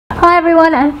Hi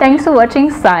everyone, and thanks for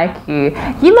watching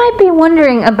PsyQ. You might be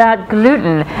wondering about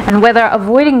gluten and whether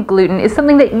avoiding gluten is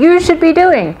something that you should be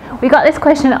doing. We got this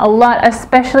question a lot,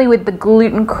 especially with the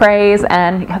gluten craze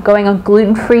and going on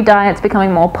gluten-free diets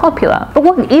becoming more popular. But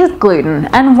what is gluten,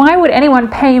 and why would anyone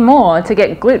pay more to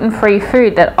get gluten-free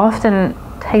food that often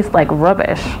tastes like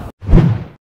rubbish?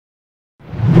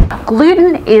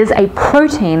 Gluten is a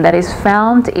protein that is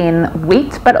found in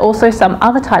wheat, but also some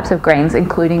other types of grains,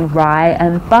 including rye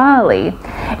and barley.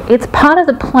 It's part of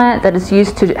the plant that is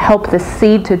used to help the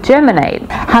seed to germinate.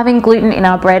 Having gluten in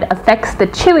our bread affects the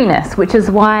chewiness, which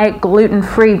is why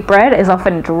gluten-free bread is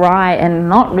often dry and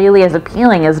not really as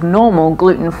appealing as normal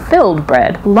gluten-filled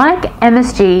bread. Like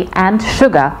MSG and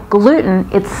sugar, gluten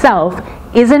itself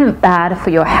isn't bad for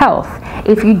your health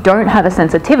if you don't have a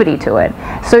sensitivity to it.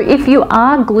 So if you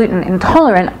are gluten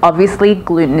intolerant, obviously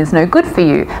gluten is no good for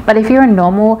you. But if you're a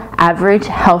normal, average,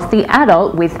 healthy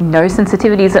adult with no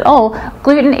sensitivities at all,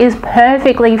 gluten is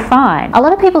perfectly fine. A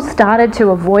lot of people started to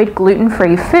avoid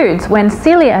gluten-free foods when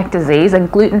celiac disease and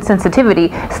gluten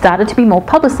sensitivity started to be more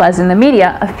publicized in the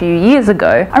media a few years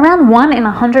ago. Around 1 in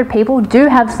 100 people do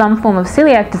have some form of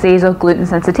celiac disease or gluten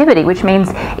sensitivity, which means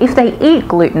if they eat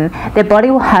gluten, their body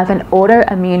will have an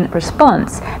autoimmune response.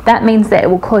 That means that it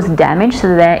will cause damage to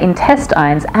their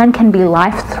intestines and can be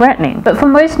life-threatening. But for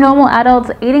most normal adults,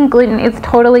 eating gluten is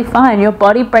totally fine. Your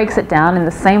body breaks it down in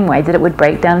the same way that it would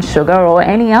break down sugar or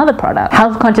any other product.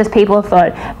 Health-conscious people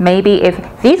thought maybe if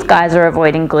these guys are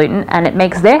avoiding gluten and it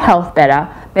makes their health better,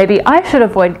 maybe I should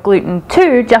avoid gluten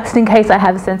too, just in case I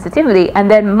have a sensitivity, and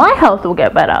then my health will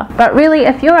get better. But really,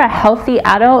 if you're a healthy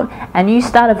adult and you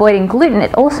start avoiding gluten,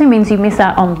 it also means you miss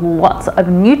out on lots of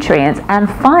nutrients and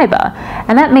fiber.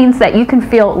 And that means that you can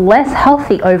feel less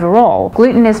healthy overall.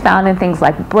 Gluten is found in things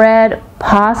like bread,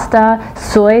 pasta,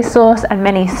 soy sauce, and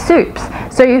many soups.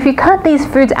 So if you cut these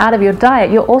foods out of your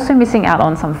diet, you're also missing out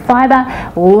on some fiber,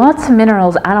 lots of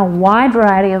minerals, and a wide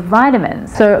variety of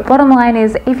vitamins. So bottom line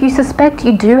is, if you suspect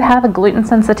you do have a gluten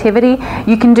sensitivity,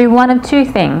 you can do one of two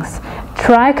things.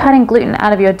 Try cutting gluten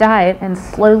out of your diet and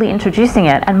slowly introducing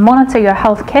it, and monitor your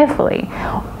health carefully.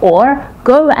 Or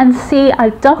go and see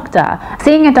a doctor.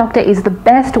 Seeing a doctor is the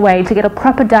best way to get a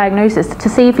proper diagnosis to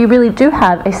see if you really do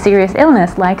have a serious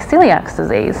illness like celiac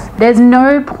disease. There's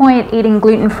no point eating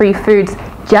gluten-free foods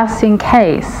just in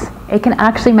case. It can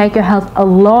actually make your health a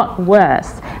lot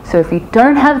worse. So if you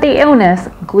don't have the illness,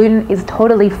 gluten is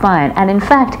totally fine, and in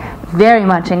fact, very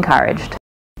much encouraged.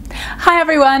 Hi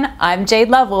everyone, I'm Jade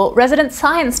Lovell, resident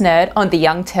science nerd on the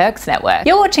Young Turks Network.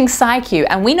 You're watching PsyQ,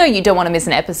 and we know you don't want to miss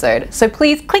an episode, so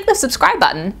please click the subscribe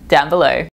button down below.